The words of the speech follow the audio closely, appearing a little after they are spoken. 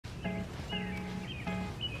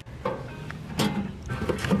So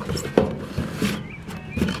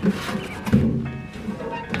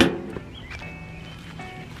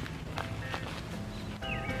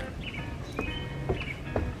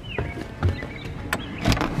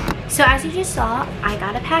as you just saw, I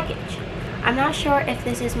got a package. I'm not sure if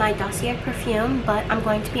this is my Dossier perfume, but I'm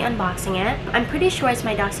going to be unboxing it. I'm pretty sure it's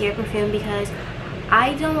my Dossier perfume because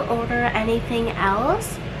I don't order anything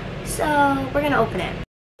else. So we're gonna open it.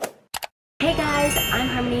 Hey guys, I'm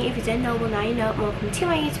Harmony. If you didn't know, well now you know. Welcome to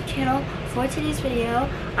my YouTube channel. For today's video,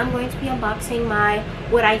 I'm going to be unboxing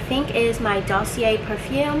what I think is my Dossier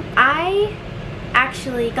perfume. I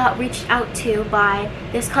actually got reached out to by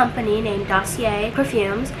this company named Dossier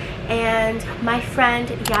Perfumes, and my friend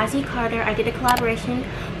Yazzie Carter, I did a collaboration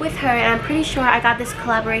with her, and I'm pretty sure I got this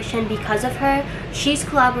collaboration because of her. She's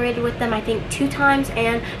collaborated with them I think 2 times,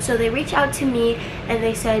 and so they reached out to me and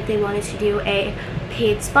they said they wanted to do a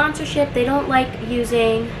paid sponsorship. They don't like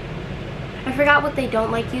using, I forgot what they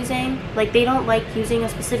don't like using, like they don't like using a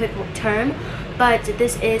specific term, but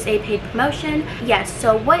this is a paid promotion. Yes,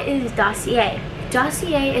 so what is Dossier?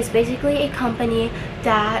 Dossier is basically a company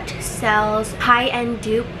that sells high-end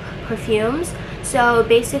dupe perfumes. So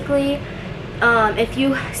basically, if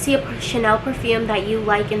you see a Chanel perfume that you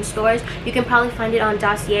like in stores, you can probably find it on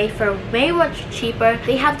Dossier for way much cheaper.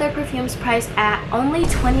 They have their perfumes priced at only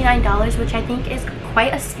 $29, which I think is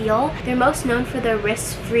quite a steal. They're most known for their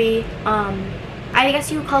risk-free, I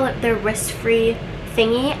guess you would call it their risk-free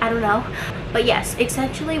thingy, I don't know. But yes,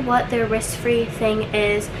 essentially what their risk-free thing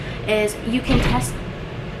is you can test,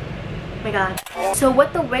 oh my god. So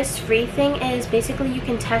what the risk-free thing is, basically you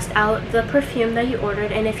can test out the perfume that you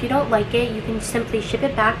ordered, and if you don't like it, you can simply ship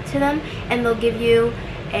it back to them and they'll give you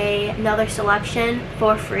another selection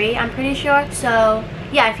for free, I'm pretty sure. So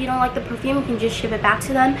yeah, if you don't like the perfume, you can just ship it back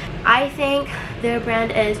to them. I think their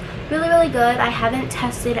brand is really good. I haven't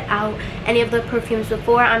tested out any of the perfumes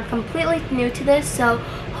before. I'm completely new to this, so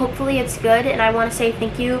hopefully it's good, and I want to say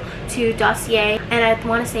thank you to Dossier, and I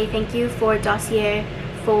want to say thank you for Dossier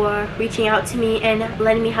for reaching out to me and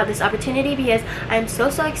letting me have this opportunity, because I'm so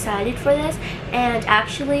excited for this. And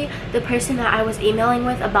actually the person that I was emailing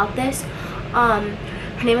with about this,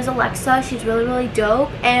 her name is Alexa. She's really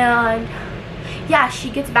dope, and yeah, she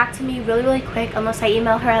gets back to me really quick, unless I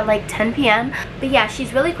email her at like 10 p.m. But yeah,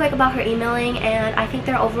 she's really quick about her emailing, and I think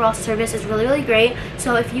their overall service is really great.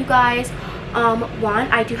 So if you guys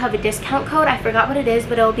want, I do have a discount code. I forgot what it is,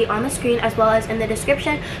 but it will be on the screen as well as in the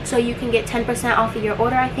description, so you can get 10% off of your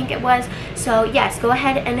order, I think it was. So yes, go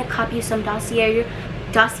ahead and copy some Dossier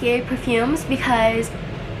perfumes, because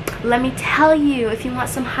let me tell you, if you want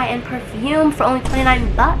some high-end perfume for only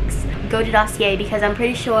 29 bucks, go to Dossier, because I'm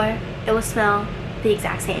pretty sure it will smell the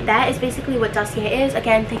exact same. That is basically what Dossier is.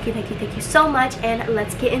 Again, thank you so much, and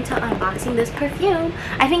let's get into unboxing this perfume.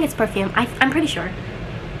 I think it's perfume. I'm pretty sure.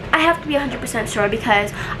 I have to be 100% sure,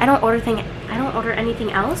 because I don't order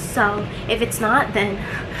anything else. So if it's not, then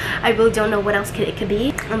I really don't know what else it could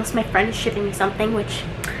be, unless my friend is shipping me something, which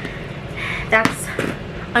that's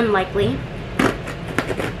unlikely.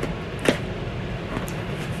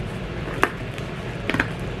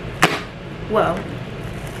 Whoa.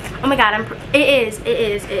 Oh my god, it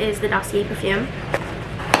is the Dossier perfume.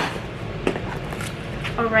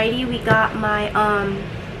 Alrighty, we got my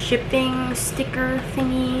shipping sticker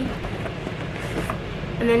thingy,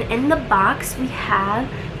 and then in the box we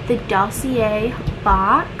have the Dossier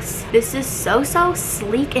box. This is so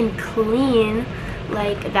sleek and clean.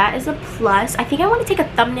 Like, that is a plus. I think I want to take a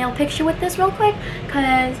thumbnail picture with this real quick,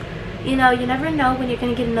 because you know, you never know when you're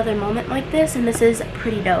gonna get another moment like this, and this is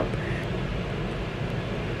pretty dope.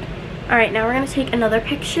 Alright, now we're gonna take another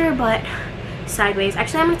picture, but sideways.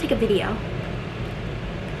 Actually, I'm gonna take a video.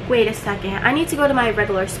 Wait a second, I need to go to my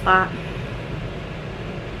regular spot.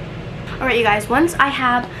 Alright you guys, once I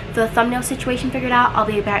have the thumbnail situation figured out, I'll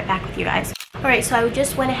be right back with you guys. Alright, so I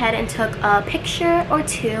just went ahead and took a picture or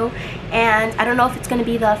two, and I don't know if it's going to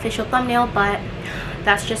be the official thumbnail, but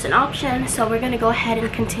that's just an option. So we're going to go ahead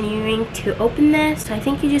and continuing to open this. So I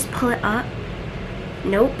think you just pull it up.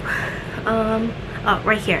 Nope. Oh,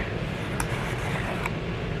 right here.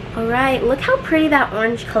 Alright, look how pretty that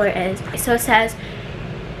orange color is. So it says,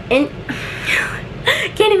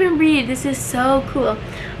 can't even read, this is so cool.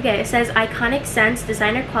 Okay, it says iconic scents,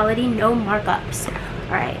 designer quality, no markups.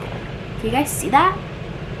 Alright, can you guys see that?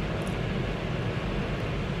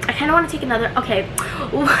 I kind of want to take another, okay,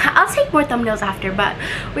 I'll take more thumbnails after, but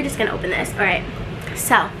we're just gonna open this. Alright,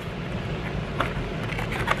 so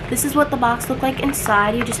this is what the box looked like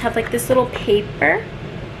inside. You just have like this little paper,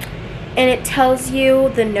 and it tells you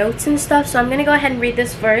the notes and stuff. So I'm gonna go ahead and read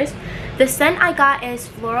this first. The scent I got is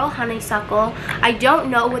Floral Honeysuckle. I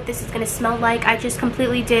don't know what this is going to smell like. I just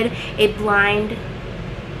completely did a blind,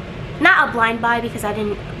 not a blind buy because I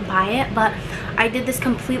didn't buy it, but I did this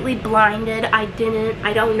completely blinded. I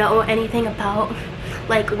don't know anything about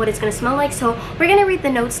like what it's going to smell like, so we're going to read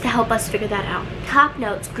the notes to help us figure that out. Top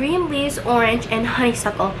notes: green leaves, orange, and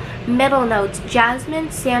honeysuckle. Middle notes: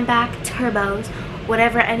 jasmine, sandalwood, turbos,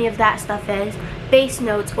 whatever any of that stuff is. Base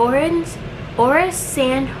notes: orris,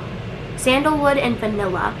 sandalwood, and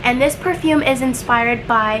vanilla. And this perfume is inspired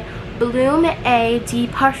by Bloom A de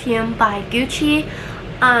Perfume by Gucci.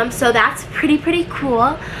 So that's pretty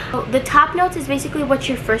cool. The top notes is basically what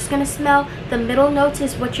you're first going to smell. The middle notes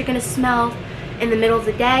is what you're going to smell in the middle of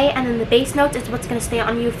the day, and then the base notes is what's going to stay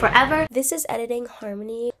on you forever. This is editing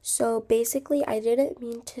harmony, so basically I didn't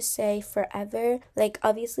mean to say forever. Like,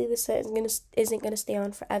 obviously this isn't going to stay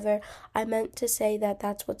on forever. I meant to say that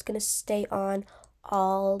that's what's going to stay on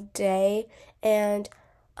all day, and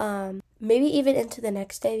maybe even into the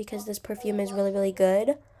next day, because this perfume is really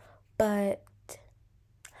good. But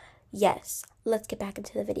yes, let's get back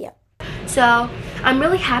into the video. So I'm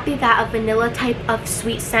really happy that a vanilla type of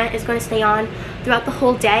sweet scent is going to stay on throughout the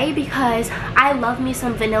whole day, because I love me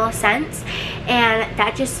some vanilla scents, and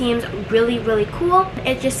that just seems really cool.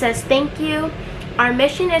 It just says, thank you. Our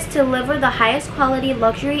mission is to deliver the highest quality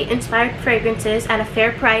luxury inspired fragrances at a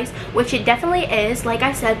fair price, which it definitely is. Like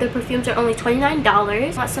I said, the perfumes are only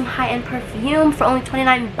 $29. Want some high-end perfume for only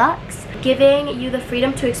 29 bucks? Giving you the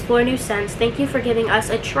freedom to explore new scents. Thank you for giving us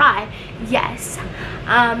a try. Yes.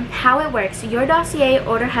 How it works: your Dossier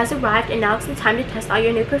order has arrived, and now it's the time to test out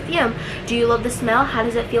your new perfume. Do you love the smell? How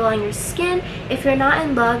does it feel on your skin? If you're not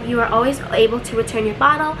in love, you are always able to return your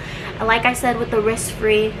bottle. Like I said, with the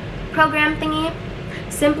risk-free program thingy,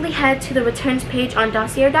 simply head to the returns page on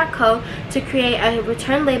Dossier.co to create a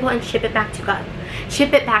return label and ship it back to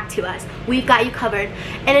us. We've got you covered.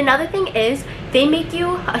 And another thing is, they make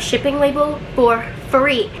you a shipping label for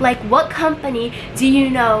free. Like, what company do you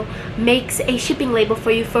know makes a shipping label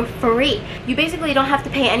for you for free? You basically don't have to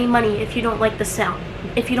pay any money if you don't like the smell.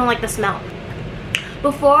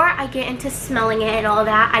 Before I get into smelling it and all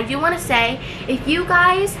that, I do want to say, if you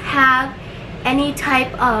guys have any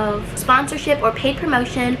type of sponsorship or paid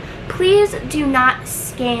promotion, please do not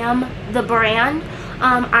scam the brand.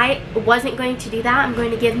 I wasn't going to do that. I'm going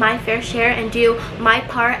to give my fair share and do my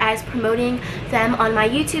part as promoting them on my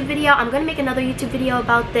YouTube video. I'm going to make another YouTube video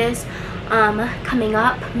about this coming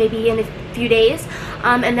up, maybe in a few days,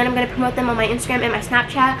 and then I'm going to promote them on my Instagram and my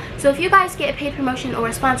Snapchat. So if you guys get a paid promotion or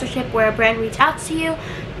a sponsorship where a brand reach out to you,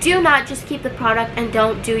 do not just keep the product and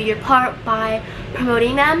don't do your part by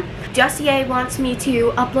promoting them. Dossier wants me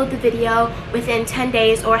to upload the video within 10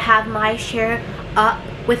 days or have my share up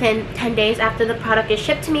within 10 days after the product is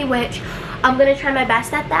shipped to me, which I'm going to try my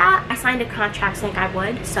best at that. I signed a contract saying I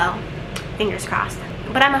would, so fingers crossed.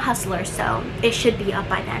 But I'm a hustler, so it should be up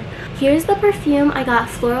by then. Here's the perfume. I got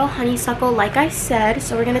Floral Honeysuckle, like I said,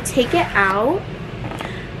 so we're going to take it out.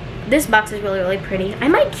 This box is really pretty. I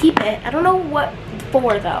might keep it. I don't know what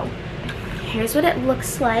for, though. Here's what it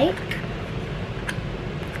looks like.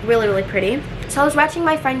 Really pretty. So I was watching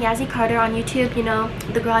my friend Yazzie Carter on YouTube, you know,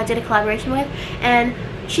 the girl I did a collaboration with, and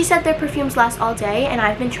she said their perfumes last all day, and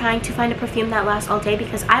I've been trying to find a perfume that lasts all day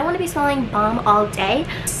because I want to be smelling bomb all day.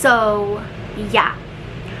 So yeah.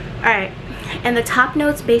 Alright, and the top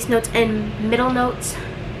notes, base notes, and middle notes,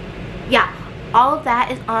 yeah, all of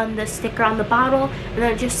that is on the sticker on the bottle, and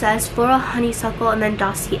then it just says Floral Honeysuckle and then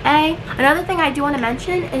Dossier. Another thing I do want to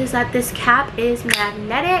mention is that this cap is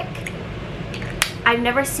magnetic. I've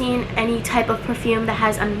never seen any type of perfume that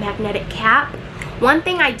has a magnetic cap. One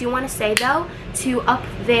thing I do want to say, though, to up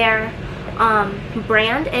their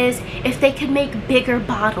brand is if they could make bigger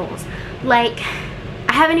bottles. Like,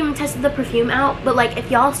 I haven't even tested the perfume out, but like,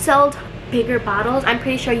 if y'all sold bigger bottles, I'm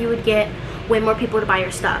pretty sure you would get way more people to buy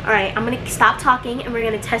your stuff. Alright, I'm gonna stop talking and we're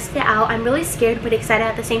gonna test it out. I'm really scared but excited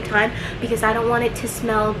at the same time because I don't want it to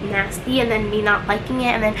smell nasty and then me not liking it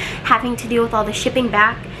and then having to deal with all the shipping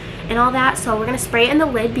back and all that. So we're gonna spray it in the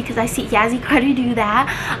lid because I see Yazzie Carter do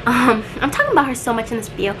that. I'm talking about her so much in this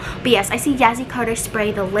video, but yes, I see Yazzie Carter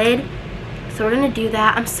spray the lid, so we're gonna do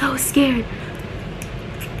that. I'm so scared.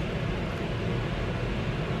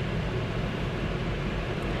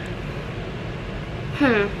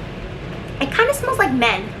 It kind of smells like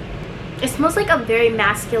men. It smells like a very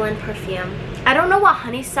masculine perfume. I don't know what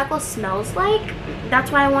honeysuckle smells like.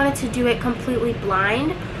 That's why I wanted to do it completely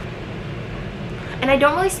blind. And I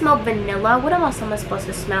don't really smell vanilla. What else am I supposed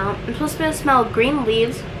to smell? I'm supposed to smell green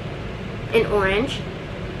leaves and orange.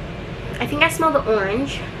 I think I smell the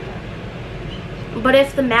orange. But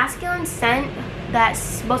if the masculine scent that's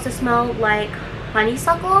supposed to smell like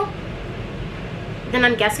honeysuckle, then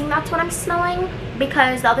I'm guessing that's what I'm smelling,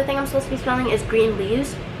 because the other thing I'm supposed to be smelling is green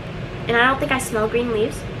leaves, and I don't think I smell green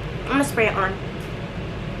leaves. I'm gonna spray it on.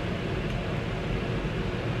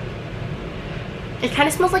 It kind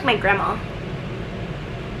of smells like my grandma.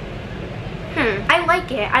 I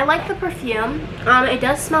like it. I like the perfume. It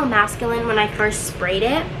does smell masculine when I first sprayed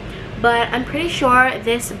it, but I'm pretty sure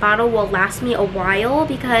this bottle will last me a while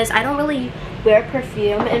because I don't really wear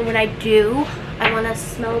perfume, and when I do, I want to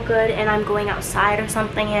smell good and I'm going outside or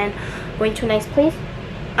something and going to a nice place.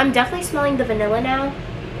 I'm definitely smelling the vanilla now.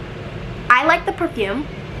 I like the perfume,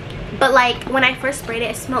 but like when I first sprayed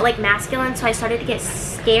it, it smelled like masculine, so I started to get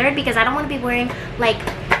scared because I don't want to be wearing like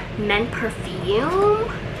men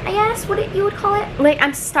perfume, I guess what you would call it. Like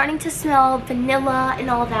I'm starting to smell vanilla and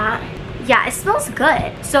all that. Yeah, it smells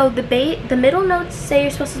good. So the middle notes say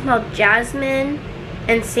you're supposed to smell jasmine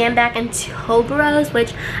and sambac and tuberose,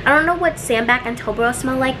 which I don't know what sambac and tuberose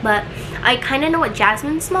smell like, but I kind of know what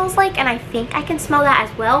jasmine smells like, and I think I can smell that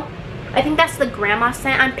as well. I think that's the grandma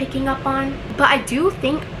scent I'm picking up on, but I do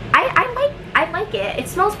think I like it. It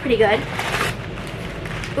smells pretty good.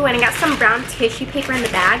 Ooh, and I got some brown tissue paper in the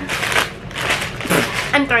bag.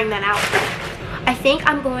 I'm throwing that out. I think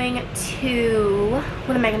I'm going to,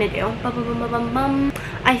 what am I gonna do?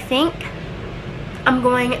 I think I'm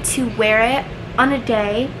going to wear it on a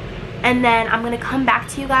day, and then I'm gonna come back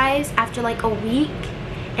to you guys after like a week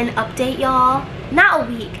and update y'all. Not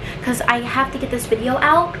a week, because I have to get this video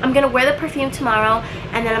out. I'm gonna wear the perfume tomorrow,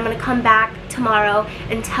 and then I'm gonna come back tomorrow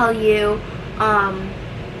and tell you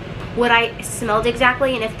what I smelled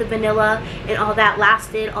exactly, and if the vanilla and all that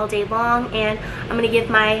lasted all day long, and I'm gonna give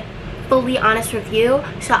my fully honest review.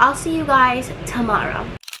 So I'll see you guys tomorrow.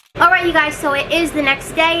 Alright you guys, so it is the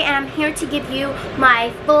next day, and I'm here to give you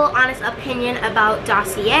my full honest opinion about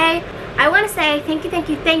Dossier. I want to say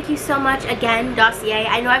thank you so much again, Dossier.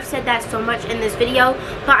 I know I've said that so much in this video,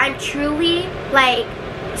 but I'm truly like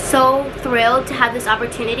so thrilled to have this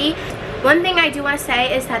opportunity. One thing I do want to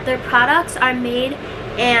say is that their products are made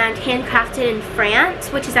and handcrafted in France,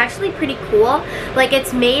 which is actually pretty cool. Like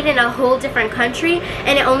it's made in a whole different country,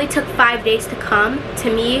 and it only took 5 days to come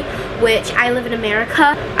to me, which I live in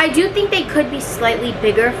America. I do think they could be slightly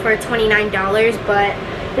bigger for $29, but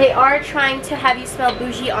they are trying to have you smell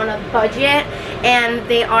bougie on a budget, and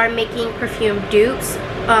they are making perfume dupes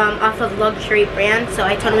off of luxury brands, so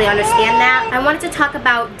I totally understand that. I wanted to talk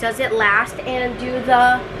about does it last and do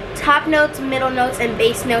the top notes, middle notes, and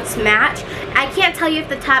base notes match. I can't tell you if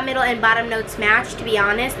the top, middle, and bottom notes match, to be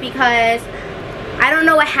honest, because I don't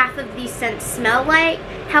know what half of these scents smell like.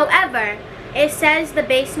 However, it says the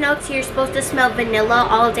base notes you're supposed to smell vanilla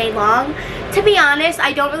all day long. To be honest,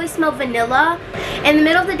 I don't really smell vanilla. In the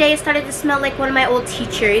middle of the day, it started to smell like one of my old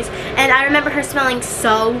teachers, and I remember her smelling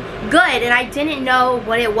so good, and I didn't know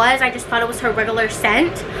what it was. I just thought it was her regular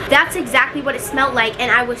scent. That's exactly what it smelled like,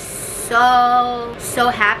 and I was so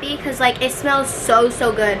happy because like it smells so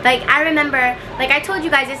good. Like I remember, like I told you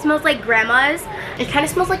guys, it smells like grandma's. It kind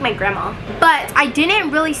of smells like my grandma, but I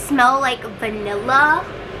didn't really smell like vanilla,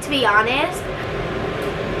 to be honest.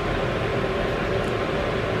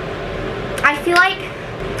 I feel like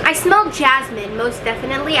I smell jasmine, most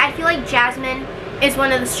definitely. I feel like jasmine is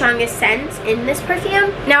one of the strongest scents in this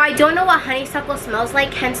perfume. Now I don't know what honeysuckle smells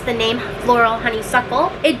like, hence the name Floral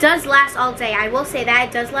Honeysuckle. It does last all day. I will say that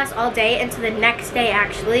it does last all day into the next day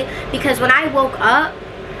actually, because when I woke up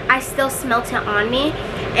I still smelled it on me,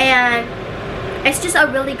 and it's just a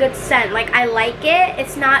really good scent. Like I like it.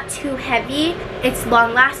 It's not too heavy. It's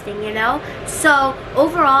long lasting, you know? So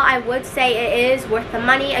overall, I would say it is worth the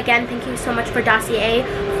money. Again, thank you so much for Dossier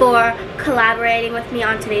for collaborating with me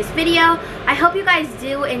on today's video. I hope you guys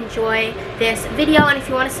do enjoy this video, and if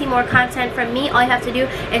you want to see more content from me, all you have to do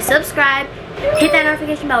is subscribe, hit that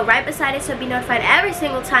notification bell right beside it so you'll be notified every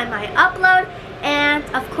single time I upload, and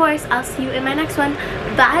of course, I'll see you in my next one.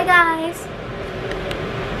 Bye guys!